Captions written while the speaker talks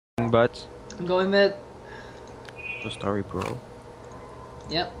bot? I'm going mid. No story, bro.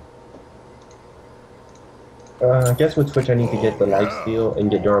 Yep. I guess with Twitch I need to get the lifesteal and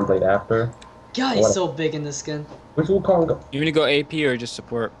get Durham Blade after. God, he's so big in this skin. Which Wukong go? You want to go AP or just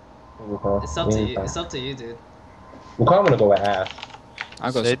support? Wukong. It's up to you. It's up to you, dude. Wukong gonna go with Ash.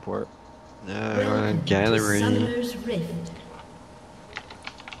 I'll go Sit. support. Gallery. Summoner's Rift.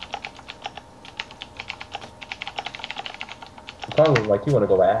 Wukong was like, you wanna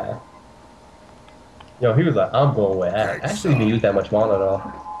go with Ash. Yo, he was like, I'm going with Ash. Ash didn't even use that much mana though.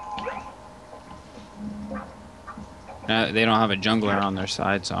 They don't have a jungler on their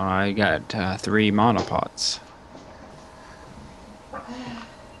side, so I got 3 mana pots.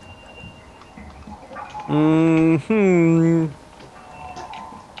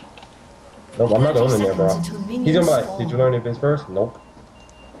 Nope, I'm not going in there, bro. He's gonna be like, did you learn Invis first? Nope.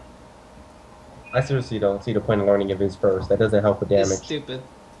 I seriously don't see the point of learning Invis first. That doesn't help with damage. It's stupid.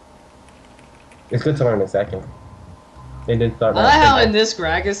 It's good to learn in second. And then start. I like how in this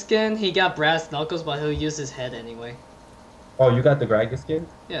Gragas skin, he got brass knuckles, but he'll use his head anyway. Oh, you got the Gragas skin?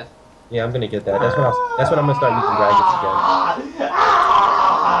 Yeah. Yeah, I'm gonna get that. That's what I'm gonna start using Gragas skin.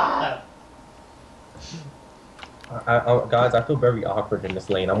 Guys, I feel very awkward in this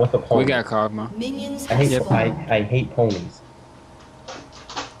lane. I'm with a pony. We got Kog'Maw. Minions I hate spawned. I hate ponies.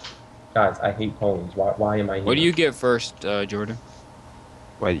 Guys, I hate ponies. Why am I here? What do you get first, Jordan?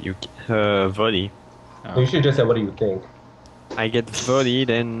 What you volley? Oh. You should just say, what do you think? I get volley,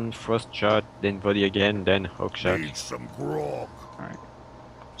 then frost shot, then volley again, then hook shot. Need some grog. Alright.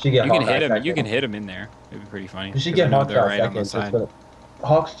 She get You can Hawkeye hit him. second. You can hit him in there. It'd be pretty funny. You should 'cause I get know Hawk they're shot right on the second.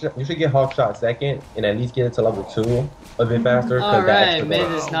 side. You should get Hawk shot second and at least get it to level 2 a bit faster. 'cause the Alright, extra mid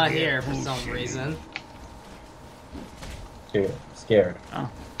damage. is not here for some reason. Scared. Oh.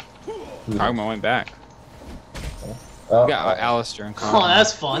 Kog'Maw went back. Oh, We got Alistair and Kog'Maw. Oh,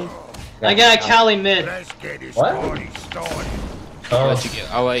 that's fun. I got Akali mid. Let's get this What? party started.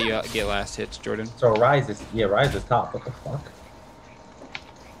 I'll let you get last hits, Jordan. So Rise is top. What the fuck?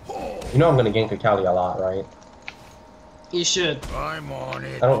 You know I'm gonna gank Akali a lot, right? You should. I'm on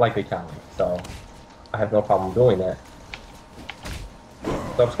it. I don't like Akali, so I have no problem doing that.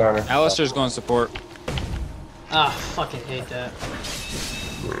 What's up, Skarner? Alistair's going support. Ah, fucking hate that.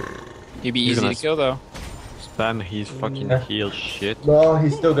 He'd be He's easy gonna to kill though. Spam his fucking Yeah. heal shit. No,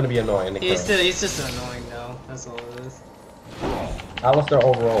 he's still gonna be annoying. He's just annoying though. That's all it is. Alistair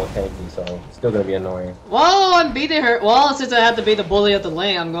overall is tanky, so it's still gonna be annoying. Well, I'm beating her. Well, since I have to be the bully of the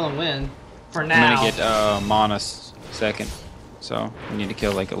lane, I'm gonna win. For now. I'm gonna get mana second, so we need to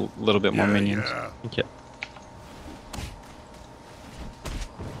kill like a little bit more minions. Yeah. Okay.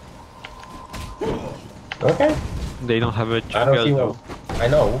 Okay. They don't have a I don't see jungle what. I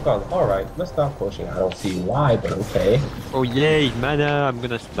know. Wukong. All right, let's stop pushing. I don't see why, but okay. though. Oh yay, mana! I'm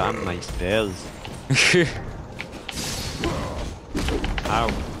gonna spam my spells. Ow.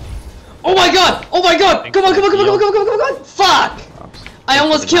 Oh my god! Oh my god! Come on, come on, come on, come on, come on, come on, come on! Fuck! I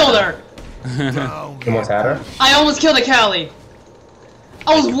almost killed her! Down. You almost had her. I almost killed Akali!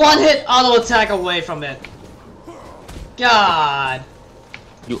 I was one hit auto attack away from it. God.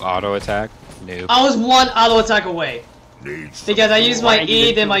 You auto attack? Nope. I was one auto attack away. Need some Because I used my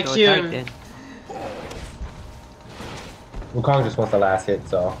E, then my Q. Wukong just wants the last hit,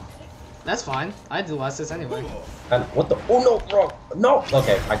 so. That's fine. I do last hits anyway. And what the? Oh no, bro! No.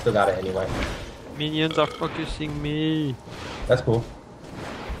 Okay, I still got it anyway. Minions are focusing me. That's cool.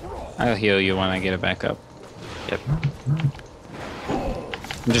 I'll heal you when I get it back up. Yep.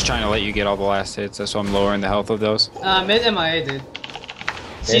 I'm just trying to let you get all the last hits, that's why I'm lowering the health of those. Mid MIA, dude.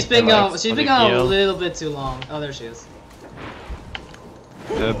 She's Mid been MIA. gone. She's been gone a Heal. little bit too long. Oh, there she is.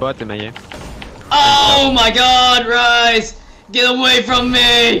 Bot MIA. Oh my God, Rise! Get away from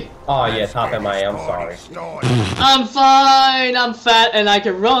me! Oh yeah, top MIA. I'm sorry. started. I'm fine. I'm fat and I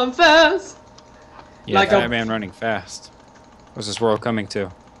can run fast. Yeah, Like that a- man running fast. What's this world coming to?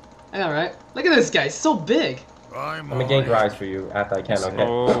 I know, right? Look at this guy. He's so big. I'm I'm gonna on gank it. Rise for you after I can. Okay.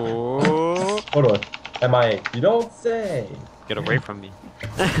 Oh, Hold on. MIA. You don't say. get away from me.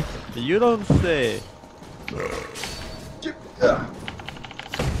 You don't say.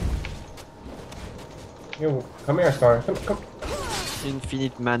 Here, come here, Scar. Come.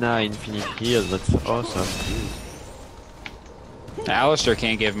 Infinite mana, infinite heal. That's awesome. Alistair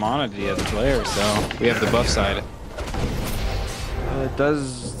can't give mana to the other players, so we have the buff side.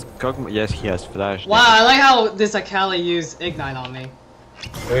 Does Kog'Maw? Yes, he has flash. Wow, I like how this Akali used Ignite on me.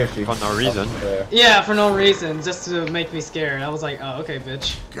 Where is she? For no reason. Oh, there. Yeah, for no reason, just to make me scared. I was like, oh, okay,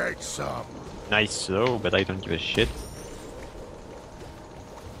 bitch. Get some. Nice slow, but I don't give a shit.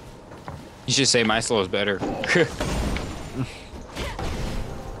 You should say my slow is better.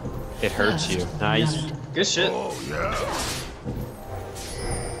 It hurts you. Nice. Good shit. Oh, yeah.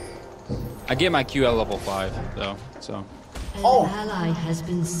 I get my Q at level 5 though, so. An ally has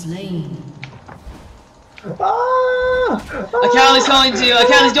been slain. Ah! Akali's going to you.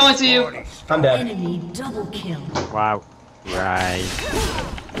 Akali's going to you. I'm dead. Enemy double kill. Wow. Right.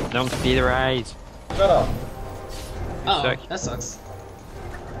 Don't speed rise. Shut up. Oh, Suck. that sucks.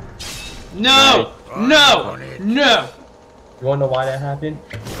 No! No! No! You wanna know why that happened?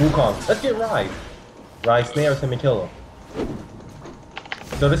 Wukong. Let's get Rai. Rai snares him and kill him.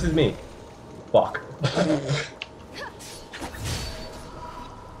 So this is me. Fuck.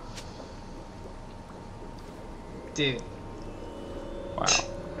 Dude. Wow.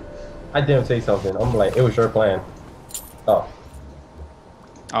 I didn't say something. I'm like, it was your plan. Oh.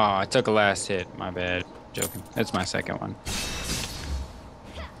 Oh, I took a last hit. My bad. Joking. That's my second one.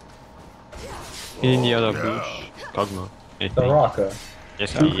 In the other bush. Cogmo. The Rocker.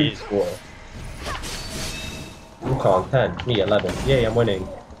 Yes, 2 he creeps is. 4. Wukong 10. Me 11. Yay, I'm winning.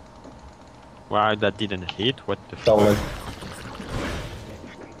 Wow, that didn't hit. What the fuck? Stolen.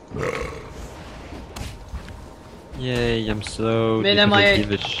 Yay, I'm slow. Mid because I MIA.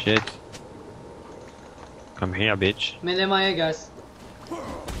 give a shit. Come here, bitch. Mid MIA, guys.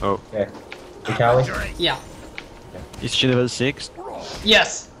 Oh, Okay. Akali? Yeah. is she level 6?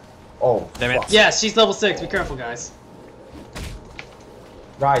 Yes. Oh, Damn it. fuck. Yes, she's level 6. Be careful, guys.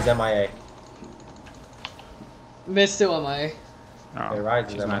 Rise MIA. Mid's still MIA. Oh, Okay, Rise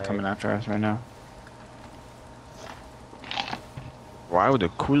is she's not MIA. coming after us right now. Wow, the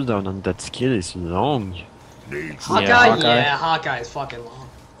cooldown on that skill is long. Needs Hawkeye? Hawkeye. Yeah, Hawkeye is fucking long.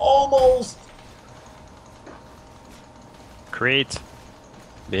 Almost! Great.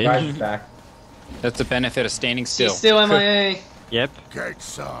 Rise is Bitch. back. That's the benefit of standing still. She's still MIA. Yep. get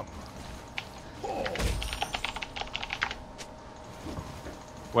some.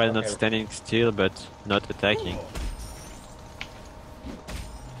 Well, not Okay. standing still, but not attacking.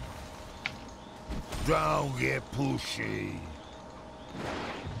 Don't get pushy.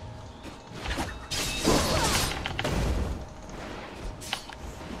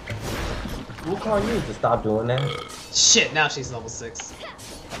 Wukong, you need to stop doing that. Shit, now she's level 6.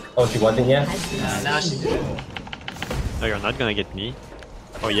 Oh, she wasn't yet? Has been Nah, now she slain. did. No, you're not gonna get me.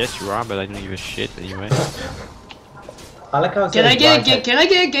 Oh yes, you are, but I don't give a shit anyway. I like how it Can says I get a Rise gank? has- Can I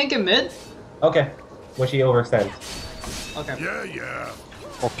get a gank in mid? Okay. When she overextends. Okay. Yeah, yeah.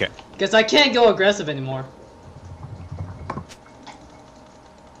 Okay. Because I can't go aggressive anymore.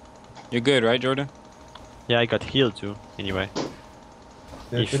 You're good, right, Jordan? Yeah, I got healed too. Anyway,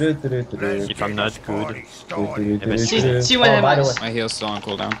 Let's if I'm get not this good, party started. She went Oh, by the MIA. way, My heal's still on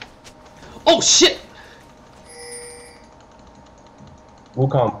cooldown. Oh shit!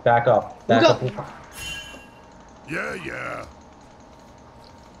 Wukong, back up. Back up. Wukong. Wukong. Yeah, yeah.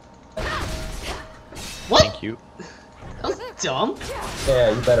 What? thank you. That was dumb.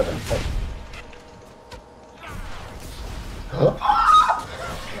 Yeah, you better than.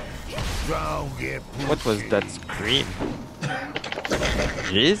 Don't get pushy. What was that scream?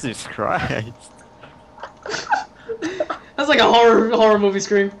 Jesus Christ! That's like a horror movie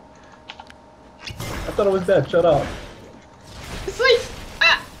scream. I thought it was dead. Shut up. It's like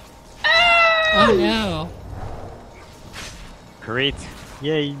Oh no. Great!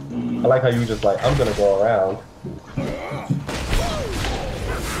 Yay! I like how you just like, I'm gonna go around.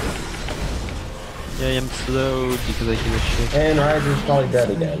 Yay! I'm slow because I give a shit. And Rise is probably dead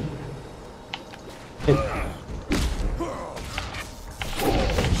again.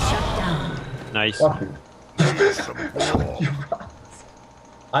 Nice. Fuck you.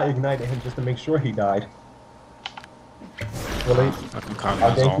 I ignited him just to make sure he died. Really? Fucking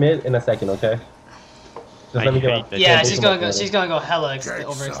I'll gank Cogmo's mid in a second, okay? Just I let me get hate my- that. yeah, Don't she's take gonna him go. up She's gonna go hella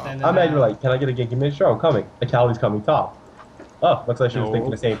overextended. I'm now. actually like, can I get a gank in mid? Sure, I'm coming. Akali's coming top. Oh, looks like she was No.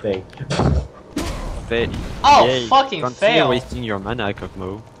 thinking the same thing. Oh, Yay. fucking Consider fail. wasting your mana,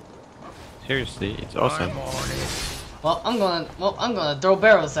 Cogmo. Seriously, it's awesome. I'm on it. Well, I'm gonna throw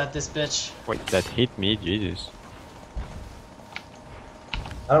barrels at this bitch. Wait, that hit me, Jesus.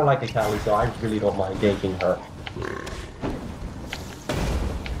 I don't like Akali, so I really don't mind ganking her.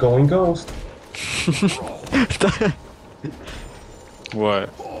 Going ghost. What?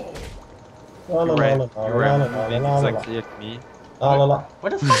 La la la Right, la you la were la moving la la exactly at me. la la la Where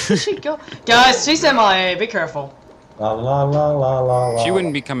the fuck did she go? Guys, she's MIA. Be careful. la la la la la. She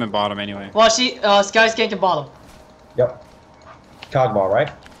wouldn't be coming bottom anyway. Well, Sky's ganking bottom. Yep. Cogma, right?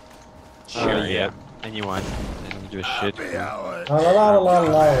 Sure, yeah. Anyone. I don't give a shit. Happy hour. La la la la la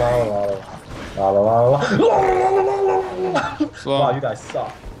la la la la la la. Slow. Wow, you guys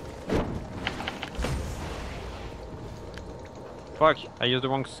suck. fuck! I used the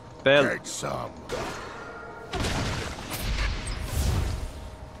wrong spell. Get some.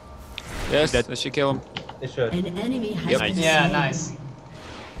 Yes, That- that should kill him. It should. An enemy has Yep. been Yeah, slain. nice.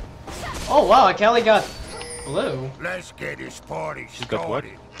 Oh wow, Akali got blue. Let's get this party got what?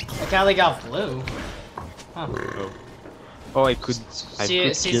 started. Akali got blue. Huh. Oh, I could. I could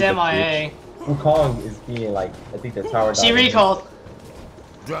She's kill that MIA. Wukong is being like, I think the tower. She died. recalled.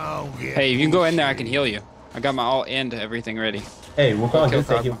 Don't get Hey, if you can go in there, I can heal you. I got my ult and everything ready. Hey, Wukong Kill did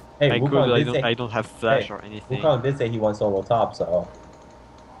say he. Karma. Hey, I could. Wukong I did don't. say. I don't have flash Hey, or anything. Wukong did say he wants solo top, so.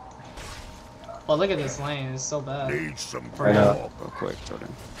 Oh, look at this lane. It's so bad. need some I know. grog. Real quick,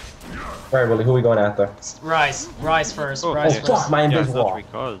 Jordan. Alright, Willie, who we going after? Rise first. Oh, Rise yeah. first. Fuck, my Yeah, it's invisible not wall.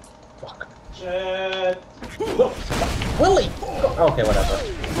 recalled. Fuck. Shit. Willie! Okay, whatever.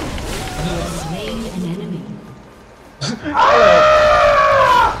 You have slain an enemy.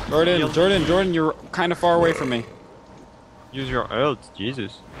 Jordan, you're kind of far away from me. Use your ult,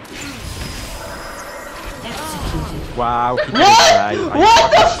 Jesus. Executed. Wow. He didn't die.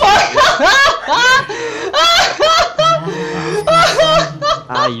 What the fuck?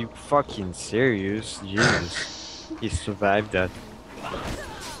 Are you fucking serious? Jesus. He survived that.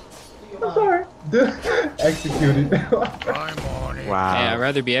 I'm sorry. Executed. I'm on it. Wow. Yeah, I'd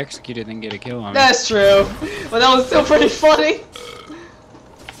rather be executed than get a kill on me. That's true. But that was still pretty funny.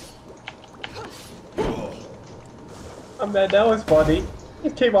 I mean, that was funny.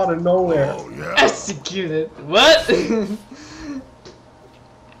 It came out of nowhere. Oh, yeah. Executed. What?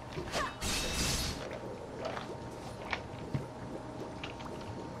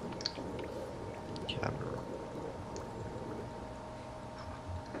 Camera.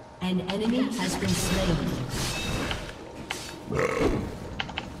 An enemy has been slain.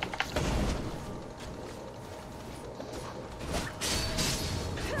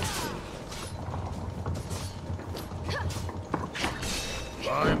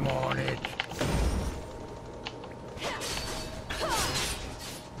 I'm on it.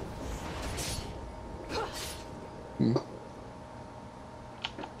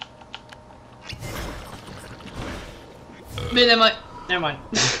 Never mind.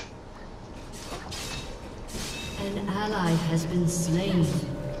 An ally has been slain.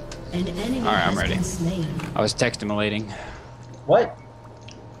 An enemy Alright, I'm has ready. been slain. I was textimulating. What?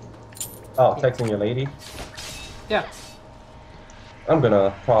 Oh, texting your lady? Yeah. I'm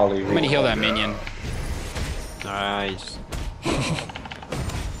gonna probably. I'm gonna heal that minion. Nice. I'm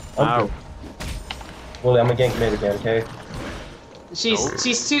Wow. Willie, I'm gonna gank mid again, okay?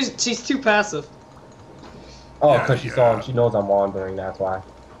 She's too passive. Oh, cause she saw him. She knows I'm wandering. That's why.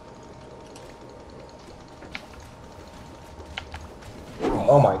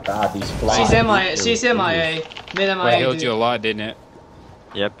 Oh my God, these flies. She's MIA. She's MIA. Mid Well, MIA. it healed you a lot, didn't it?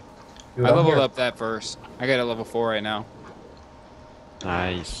 Yep. Dude, I I'm leveled here. up that first. I got a level 4 right now.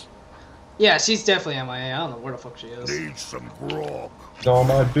 Nice. Yeah, she's definitely MIA. I don't know where the fuck she is. Need some grog. It's on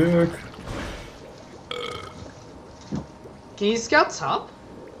my dick. Can you scout top?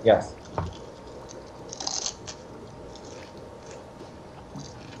 Yes.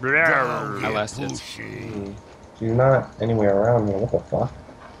 Don't I get lasted. pushy. She's not anywhere around me. What the fuck?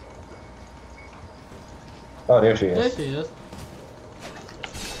 Oh, there she There is. she is.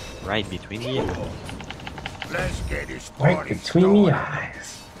 Right between you. Let's get this Right party between the started.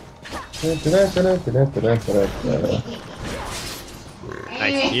 eyes.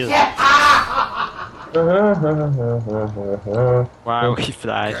 Nice heal. Wow, he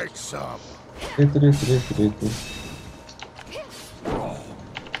flashed. Get some.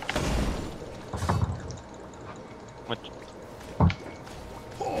 What?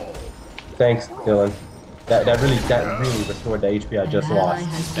 Thanks, Dylan. That really restored the HP I just An ally lost.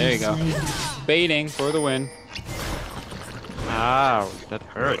 has been There you go. slain. Baiting for the win. Ow, that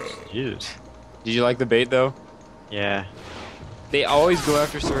hurts. Jesus. Did you like the bait though? Yeah. They always go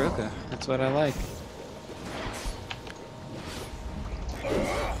after Soroka. That's what I like.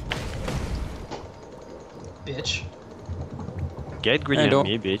 Bitch. Get greedy I on don't-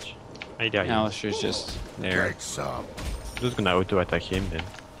 me, bitch. I die. Alistair's just there. Get some. Just gonna auto attack him then.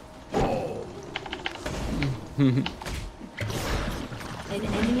 An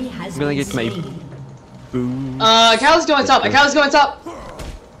enemy has I'm gonna been get my slain. boom. Akali's going top. Akali's going top.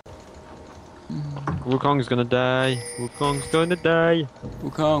 Wukong's gonna die. Wukong's gonna die.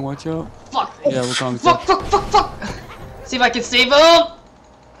 Wukong, watch out. Fuck. Yeah, Wukong's Fuck, fuck, fuck, fuck. See if I can save him.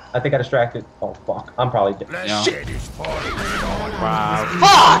 I think I distracted. Oh fuck, I'm probably dead. Let's Yeah. get this party started. Wow.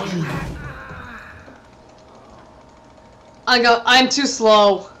 Fuck. I'm too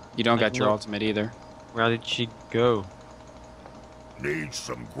slow. You don't got your No. ultimate either. Where did she go? Need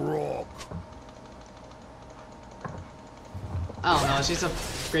some grog. I don't know. She's a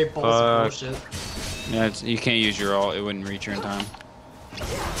great balls of bullshit. Yeah, you can't use your ult. It wouldn't reach her in time.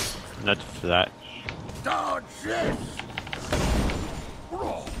 Not flash. Dodge this!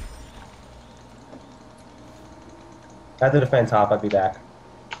 After the fence hop, I'll be back.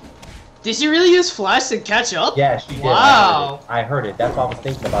 Did she really use flash to catch up? Yeah, she did. Wow. I heard it. That's why I was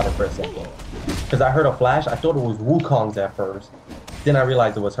thinking about it for a second. Because I heard a flash, I thought it was Wukong's at first. Then I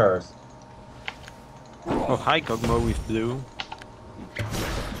realized it was hers. Oh, hi, Kog'Maw with blue.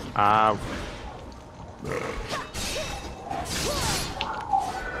 Ow.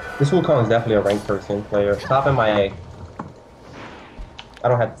 This Wukong is definitely a ranked person player. Top MIA. I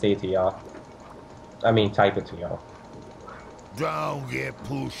don't have to say it to y'all. I mean, type it to y'all. Don't get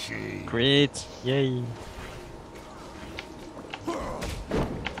pushy. Great. Yay.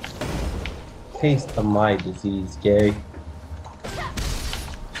 Taste of my disease, gay.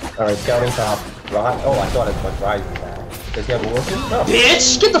 Alright, scouting top. Rise. Oh, I thought it was Rise in that. Does he have a worker? No.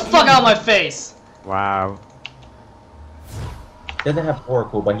 Bitch! Get the fuck out of my face! Wow. Doesn't have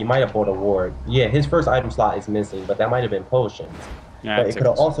Oracle, but he might have bought a ward. Yeah, his first item slot is missing, but that might have been potions. Yeah, But it could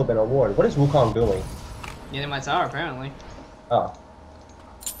have also been a ward. What is Wukong doing? Getting my tower, apparently. Oh.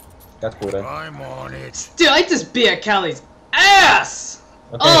 That's cool then. I'm on it. Dude, I just beat Akali's ass!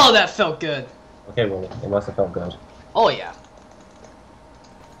 Okay. Oh, that felt good. Okay, Willie. It must have felt good. Oh, yeah.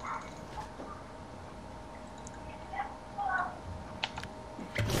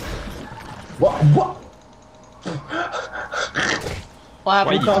 What? What? What Why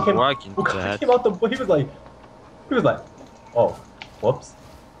happened? did Wukong you walk into Wukong that? came out the. He was like, oh, whoops.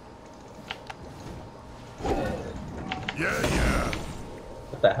 Yeah.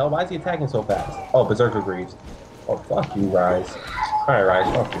 What the hell? Why is he attacking so fast? Oh, Berserker Greaves. Oh, fuck you, Rise. Alright,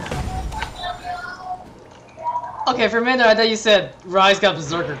 Rise, fuck you. Okay, for a minute I thought you said Rise got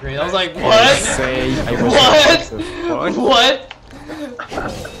Berserker Greed. I was like, what? Say, What? What?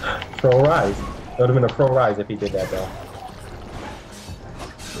 Pro Rise. It would have been a Pro Rise if he did that, though.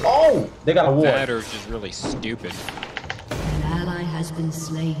 Oh! They got a ward. That or just really stupid. An ally has been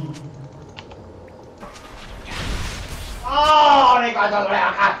slain.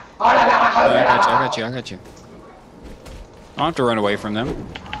 I got you. I don't have to run away from them.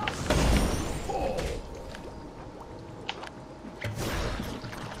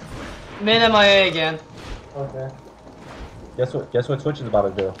 Min MIA again. Okay. Guess what Switch is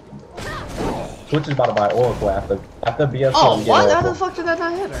about to do? Switch is about to buy Oracle after BS. Oh, what? How the fuck did that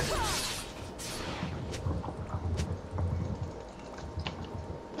not hit her?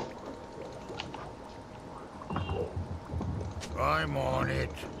 I'm on it.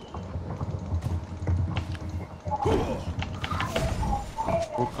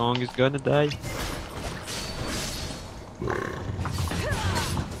 Wukong is gonna die.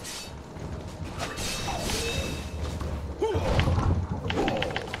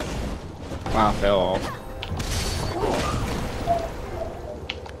 Wow, fell off.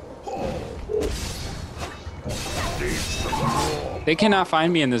 They cannot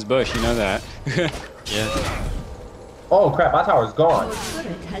find me in this bush, you know that. Yeah. Oh crap! My tower's gone. Your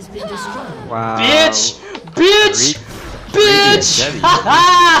turret has been destroyed. Wow. Bitch! Bitch! Bitch! Greedy. Ha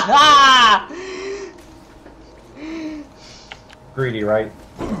ha ha! Greedy, right?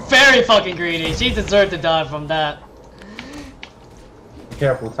 Very fucking greedy. She deserved to die from that. Be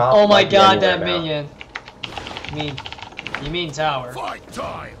careful, top. Oh my might be god, anywhere that now. minion. You mean tower? Fight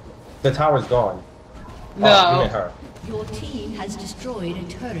time. The tower's gone. No. Oh, you meant her. Your team has destroyed a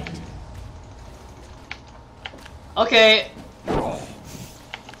turret. Okay,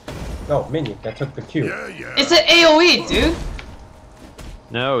 No, minion that took the Q. Yeah. it's an AoE, dude.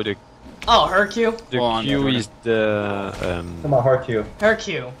 No, the Oh, her Q? Well, Q I'm is the Come on, her Q. Her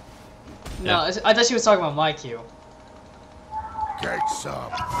Q. No, Yeah. I thought she was talking about my Q. Get some.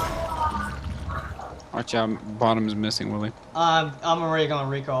 Watch out, bottom's missing, Willie. I'm already gonna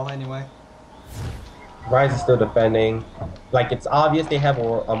recall anyway. Rise is still defending. Like, it's obvious they have a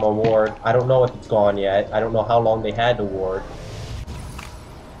ward. I don't know if it's gone yet. I don't know how long they had the ward.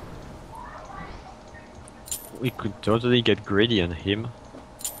 we could totally get greedy on him.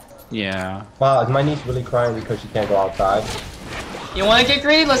 Yeah. Wow, is my niece really crying because she can't go outside? You wanna get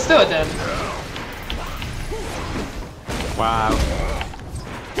greedy? Let's do it then. Wow.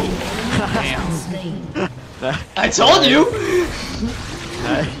 Damn. Slain. I told you!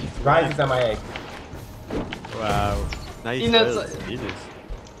 Nice. Rise is MIA. Wow. Nice. You know, it's build. like- Jesus.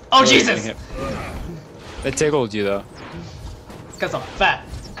 Oh Jesus! That tickled you though. It's cause I'm fat.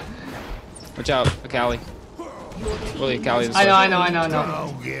 Watch out, Akali. Willie, Akali. I know.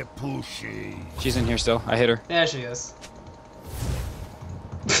 Don't get pushy. She's in here still. I hit her. There she is.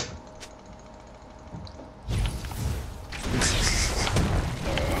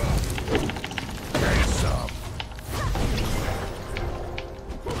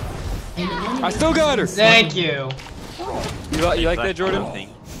 I still got her. Thank you. You like that, Jordan?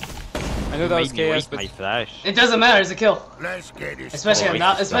 Nothing. I know that was Made me chaos, waste but my flash. It doesn't matter. It's a kill. Let's get this Especially on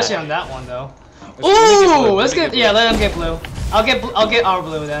started. that one though. Let's get Ooh, blue, let's let me get yeah. Let him get blue. I'll get our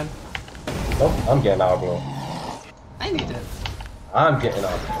blue then. Nope, I'm getting our blue. I need it. I'm getting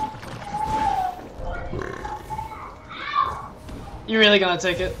our blue. You really gonna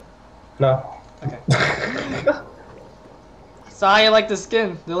take it? No. Okay. So how you like the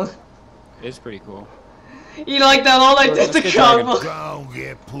skin, Dylan? it's pretty cool. You like that all I did Let's the get dragon. combo? Don't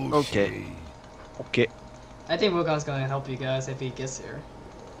get pushy. Okay. Okay. I think Wukon's gonna help you guys if he gets here.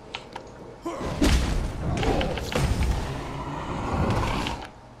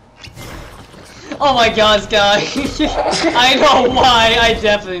 Oh my god, guy! I know why. I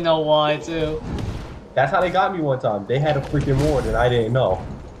definitely know why too. That's how they got me one time. They had a freaking ward and I didn't know.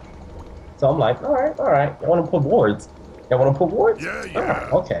 So I'm like, alright. I want to put wards. I want to put wards? Yeah, yeah.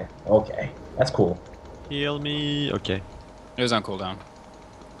 Okay. That's cool. Heal me. Okay. It was on cooldown.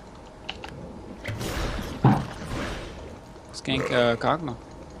 Skank Kog'Maw.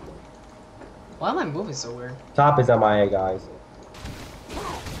 Why am I moving so weird? Top is MIA, guys.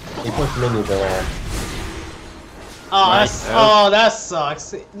 He push minions around. Oh, Nice. that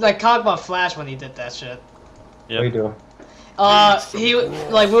sucks. Like Kog'Maw flashed when he did that shit. What do you do? He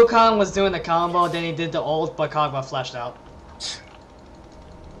like Wukong was doing the combo, then he did the ult, but Kog'Maw flashed out.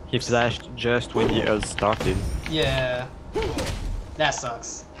 He flashed just when the ult started. Yeah, that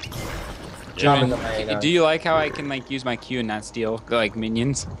sucks. Top is Jordan, MIA, guys. do you like how I can like use my Q and not steal like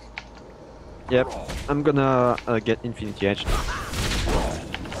minions? Yep. I'm gonna get Infinity Edge.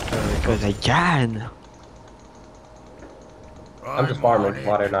 Because I can. I'm just on farming it.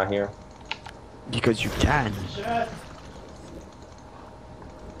 while they're not here. Because you can.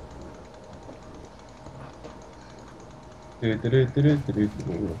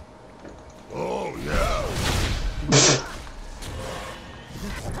 Oh, yeah.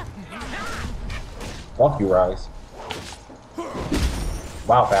 Fuck you, Rise.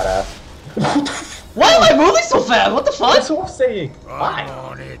 Wow, fat ass. Why am I moving so fast? What the fuck? That's what I'm saying. I'm Why?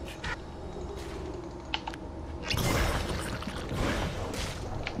 on it.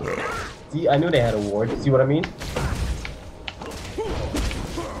 See, I knew they had a ward. See what I mean?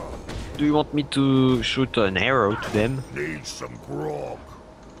 Do you want me to shoot an arrow to them? Need some grog.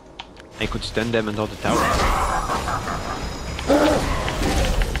 I could stun them under the tower.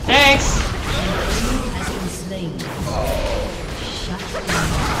 Thanks. Has been slain. Shut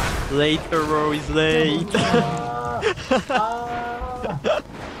down. Late arrow is late.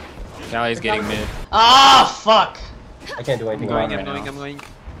 Sally's getting mid. Ah, fuck. I can't do anything Going about in. it. I'm going.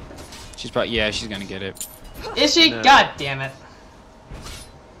 She's probably she's gonna get it. Is she? No. God damn it.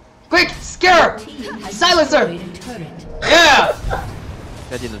 Quick, scare her! Team has Silence her! destroyed a turret. Yeah!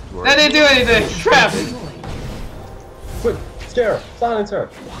 That didn't work. That didn't do anything. Crap. Destroyed. Quick, scare her, silence her.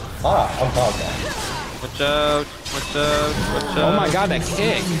 Ah, I'm calm now. Watch out! Watch out! Watch out! Oh my god, that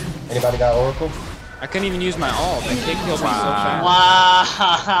kick! Anybody got Oracle? I couldn't even use my ult. That kick killed me so fast.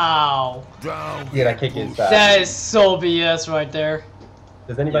 Wow. Down. Yeah, that kick is fast. That is so BS right there.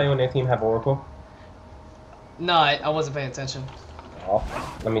 Does anybody on their team have Oracle? No, I wasn't paying attention. Oh,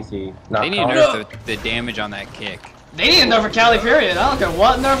 let me see. Not They need to Kali. nerf the damage on that kick. They need a nerf for Akali, period. I don't care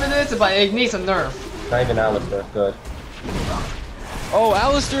what nerf it is, but it needs a nerf. Not even Alistair. Good. Oh,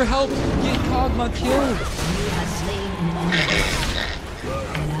 Alistair helped get Kog'Maw killed. You have slain an enemy.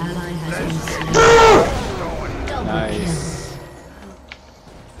 An ally has been slain. Double Nice.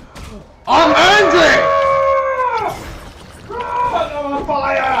 I'm angry!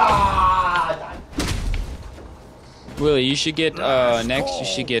 Willie, you should get next. You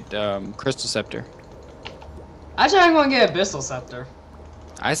should get Crystal Scepter. Actually, I'm gonna get Abyssal Scepter.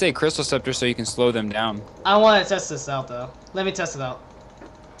 I say Crystal Scepter so you can slow them down. I want to test this out, though. Let me test it out.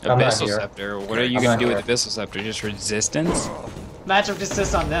 I'm not Abyssal here. Scepter. What are you I'm gonna not do here. with Abyssal Scepter? Just resistance? Matchup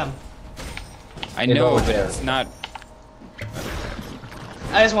desist on them. I It's know, over but there. it's not.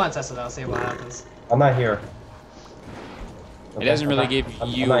 I just want to test it out, see what happens. I'm not here. It doesn't really give I'm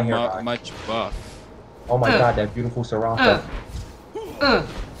you not here, guys. much buff. Oh my god, that beautiful Soraka.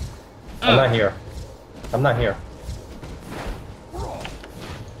 I'm not here. I'm not here.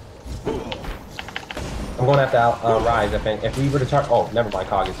 I'm going to have to rise if we were to charge. Oh, never mind.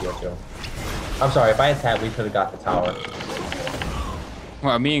 Cog is here too. I'm sorry. If I had tapped, we could have got the tower.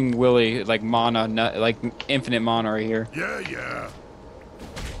 Well, me and Willie, like mana, like infinite mana right here. Yeah, yeah.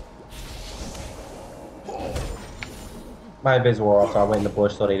 My invis were off, so I went in the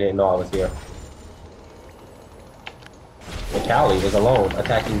bush so they didn't know I was here. Akali is alone,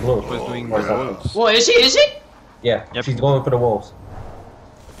 attacking blue. Was doing Or the something. wolves. Well, is she? Is she? Yeah, Yep. she's going for the wolves.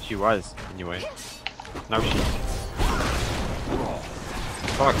 she was, anyway. Now she's...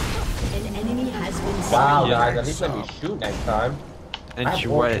 Fuck. An enemy has been Wow, slain. guys, at least let me shoot next time. And she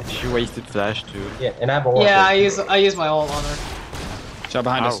wasted flash too. Yeah, and I have a Oracle. Yeah, I use my ult on her. Shot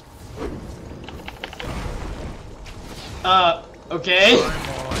behind us. Okay.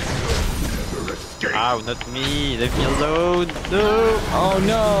 Ow, not me! Leave me alone! No! Oh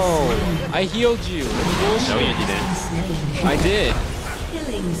no! I healed you. No, you didn't. I did.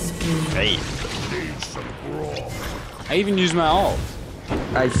 Killing spree. Hey, Need some grub. I even used my ult.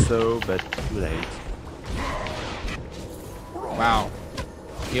 I saw, but too late. Wow.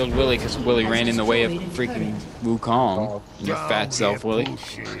 Healed Willie because Willie ran in the way of freaking Wukong. Your fat self, Willie.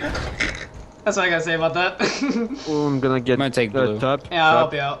 That's all I gotta say about that. Oh, I'm gonna get I'm gonna take blue. top. Yeah, I'll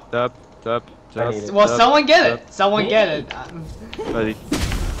top, help you out. top. I need it. Well, top, someone get top. it. Someone get it. But it,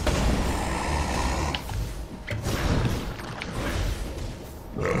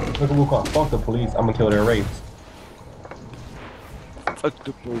 Look at Wukong. Fuck the police. I'm gonna kill their rapes. fuck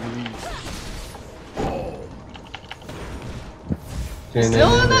the police.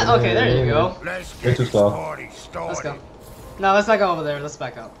 Still in that? Okay, there you go. Let's You're get too this slow. party started. Let's go. No, let's not go over there. Let's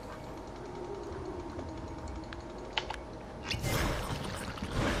back up.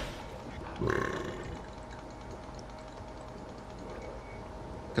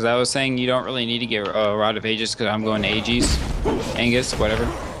 Because I was saying you don't really need to get Rod of Ages because I'm going to Aegis. Angus, whatever.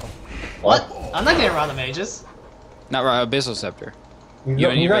 What? I'm not getting around the mages. Not Abyssal Scepter. You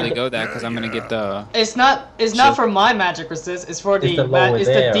don't need to really go that because I'm going to get the... It's not. It's not for my magic resist. It's for It's the. the lower It's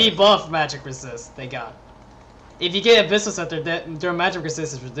the there. debuff magic resist they got. If you get Abyssal Scepter, their magic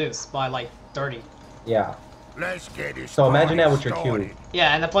resist is reduced by like 30. Yeah. Let's get this So imagine that party with your started. Q.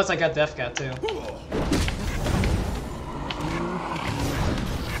 Yeah, and then plus I got Death Cat too.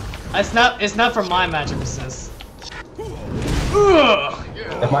 It's not for my magic resist. Ugh.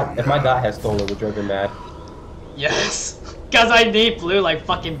 If my dot has stolen, would you have been mad? Yes, cause I need blue like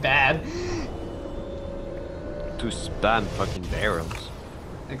fucking bad. To spam fucking barrels.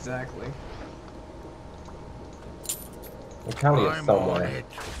 Exactly. Akali is I'm on somewhere. it.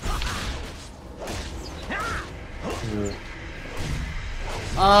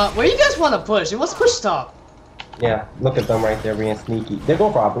 Where you guys want to push? Let's push top. Yeah, look at them right there being sneaky. They're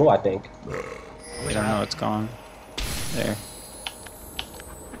going for our blue, I think. I don't know, it's gone. There.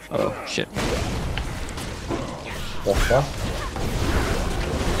 Oh, shit. What the fuck?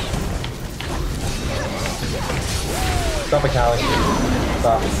 Stop, Akali.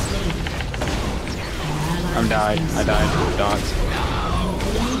 Stop. I'm died. I died. Dogs.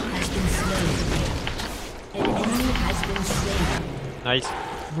 An enemy has been slain. Nice.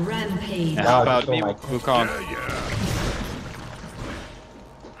 Rampage. Yeah, how Wow, about just me, go Wukong? Yeah.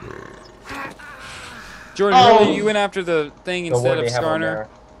 Jordan, Oh. really, you went after the thing The instead ward of they have on Skarner?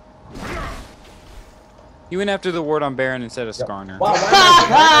 there. You went after the ward on Baron instead of Yep. Skarner. Wow,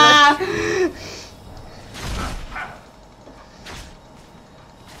 why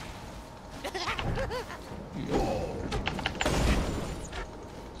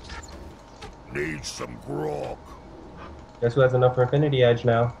Need some grog. Guess who has enough for Infinity Edge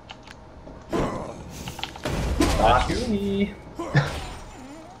now? Akali.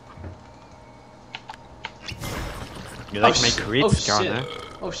 You like Oh, my shit. crit, Oh, Skarner?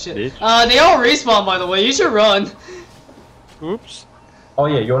 Oh shit. Bitch. They all respawn by the way. You should run. Oops. Oh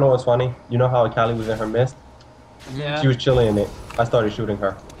yeah, you wanna know what's funny? You know how Akali was in her mist? Yeah. She was chilling in it. I started shooting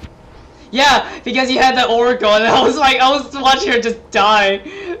her. Yeah, because you had the Oracle, and I was watching her just die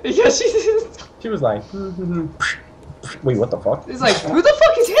because She was like, wait, what the fuck? it's like, who the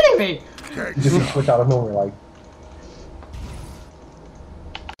fuck is hitting me? She just switch out of nowhere, like,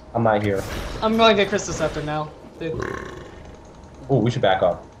 I'm not here. I'm going to get Crystal Scepter now, dude. Oh, we should back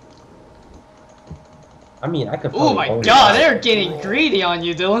up. I mean, I could. Oh probably my own god, it. they're getting greedy on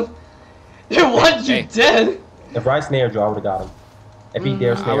you, Dylan. They want you Hey. dead. If Rice snared you, I would have got him. If he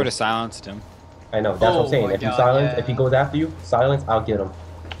dare I snare, would have silenced him. I know. That's what Oh I'm saying. my If you God, silence, yeah. if he goes after you, silence. I'll get him.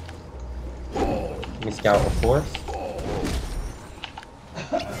 Let me scout, of course.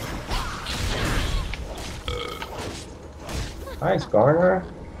 Nice, Garner.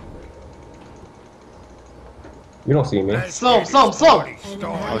 You don't see me. Let's Slow, get slow, this slow. party An started.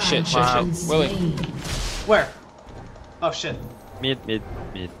 ally shit, has shit, been shit. Willie. slain. Where? Oh shit. Mid. Uh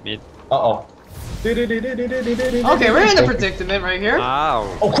oh. Okay, we're in a predicament right here.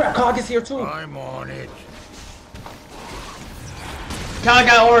 Ow. Oh crap! Cog is here too. I'm on it. Kinda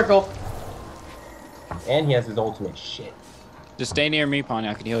got Oracle. And he has his ultimate. Shit. Just stay near me, Pawnee.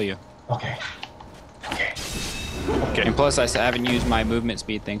 I can heal you. Okay. And plus, I haven't used my movement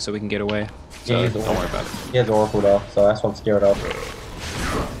speed thing, so we can get away. So Yeah, don't worry about it. He has Oracle though, so that's what I'm scared of.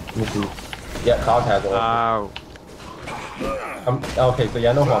 me see. Yeah, Cog has Oracle. Ow. Okay, so yeah,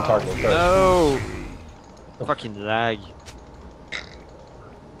 I know who I'm targeting first. No! Fucking lag.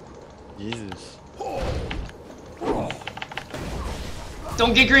 Jesus.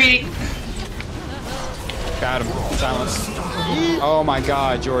 Don't get greedy. Got him. Silence. Oh my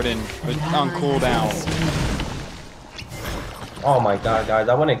god, Jordan. On cooldown. Oh my god, guys,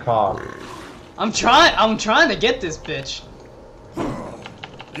 I wanted Cog. I'm trying to get this bitch.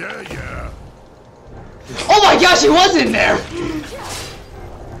 Yeah, yeah. Oh my gosh, he was in there!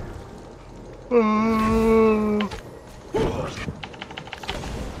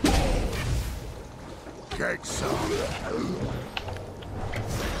 Take some.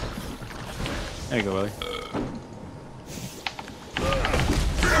 There you go, Willie.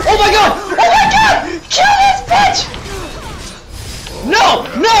 Oh my god! Oh my god! Kill this bitch! No!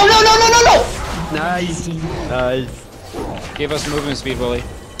 No, no, no, no, no, no! Nice! Nice. Give us movement speed, Willie.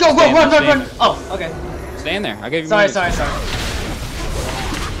 Go, go, Stand run, there, run, run! stand Oh, okay. Stand there. I gave you Sorry, movement sorry, sorry.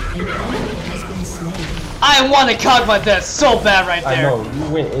 An enemy has been slain. I want to cock my death so bad right I there. know, you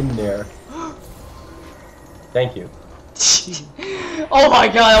went in there. Thank you. Oh my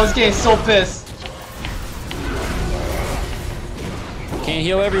god, I was getting so pissed. Can't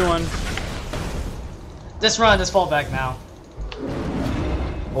heal everyone. Just run, just fall back now.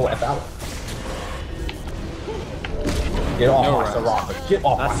 Oh, F out. Get off No my rounds. Soraka. Get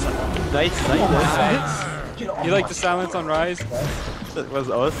off That's my nice, nice. Get off You like my the silence on Rise? That was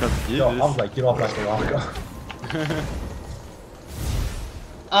awesome. Yo, I was Jesus. like, get off my Soraka.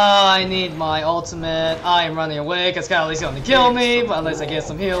 I need my ultimate. I am running away because Kylie's gonna kill me, but unless I get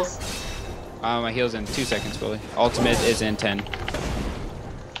some heals. My heal's in 2 seconds, Willie. Ultimate is in 10.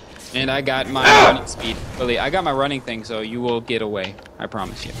 And I got my running speed. Willie, I got my running thing, so you will get away. I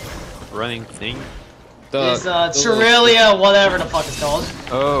promise you. Running thing. Is Chirelia, whatever the fuck it's called.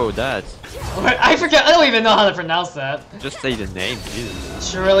 Oh, that. I forget. I don't even know how to pronounce that. Just say the name,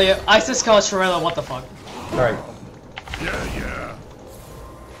 Jesus. Chirelia. I just call it Chirelia. What the fuck? Alright. Yeah, yeah.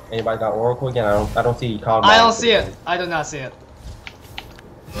 Anybody got Oracle again? I don't see Cog. I don't see it. I do not see it.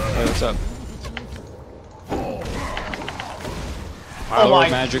 Hey, what's up? Oh Lower my.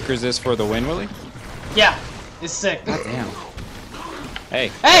 magic resist for the win, Willie? Yeah, it's sick. Damn. Hey,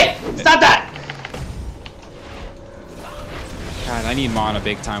 Hey, stop that! God, I need mana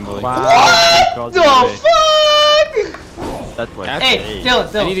big time, Willie. Wow. What the fuck? That was Hey, great.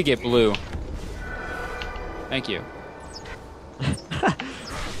 Dylan, I need to Dylan. get blue. Thank you.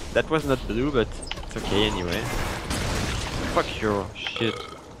 That was not blue, but it's okay anyway. Fuck your shit.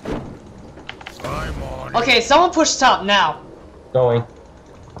 I'm on. Okay, someone push top now. Going.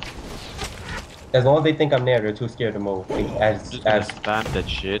 As long as they think I'm there, they're too scared to move. Just gonna spam that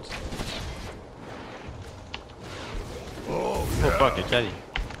shit. Oh, Oh fuck, Akali.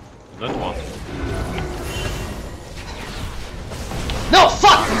 Not one. No,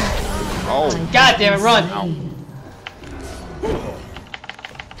 fuck! Oh, God damn it, run!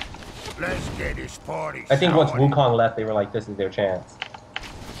 let's get this party. I think once started. Wukong left, they were like, this is their chance.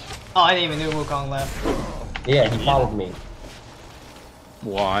 Oh, I didn't even know Wukong left. Yeah, he followed me.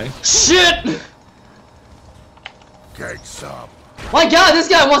 why? Shit! Take some. My god, this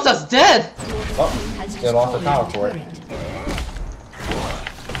guy wants us dead! Oh, Has they lost the destroyed tower a for it. turret.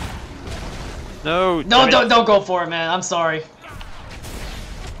 No, No, don't go for it, man. I'm sorry.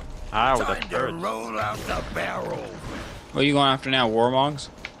 Ow, Time that to hurt. roll out the barrel. What are you going after now, Warmongs?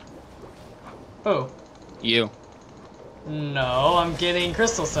 Who? You. No, I'm getting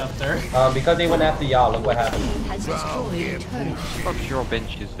Crystal Scepter. Because they went after y'all, look what happened. Has destroyed a turret. Fuck your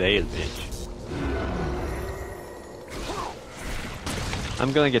bench's veil, bitch.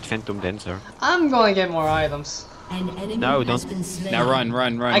 I'm gonna get Phantom Dancer. I'm gonna get more items. An enemy No, has don't. been slain. Now run,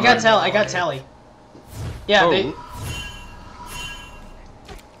 run, run. I got run. Tally. I got Tally. Yeah, Oh. they.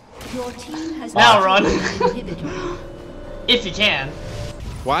 Your team has Now run. destroyed an inhibitor. If you can.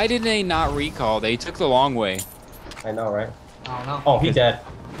 Why did they not recall? They took the long way. I know, right? I don't know. Oh, he's dead.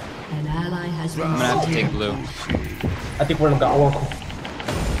 An ally has been I'm gonna have to slain. take blue. I think one of them got Oracle.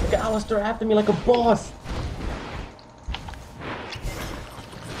 Look at Alistair after me like a boss.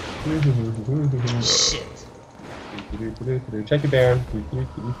 Shit. Check your Baron.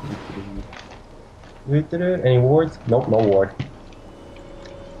 Any wards? Nope, no ward.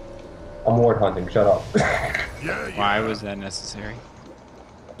 I'm ward hunting, shut up. Yeah, yeah. Why was that necessary?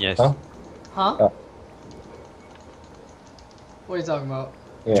 Yes. Huh? Huh? Oh. What are you talking about?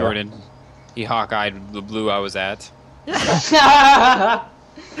 Yeah. Jordan. He hawk-eyed the blue I was at.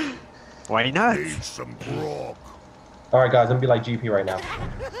 Why not? Need some grog. Alright guys, I'm gonna be like GP right now.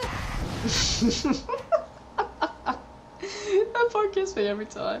 That part gets me every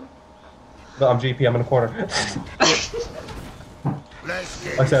time. No, I'm GP. I'm in the corner. Let's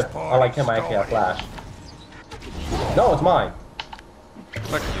get I said, this I like party him. I actually have started. flash. No, it's mine.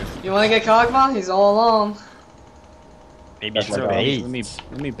 Fuck you. You wanna get Kog'Maw? He's all alone. Maybe That's it's my a dog. bait.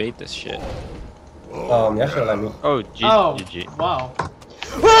 Let me bait this shit. Yeah, sure, let me. Oh, Oh, GG. wow.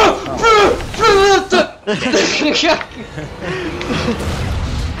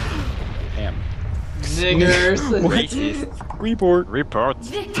 Damn. Niggers. Racist. Report.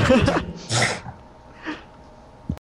 Victory.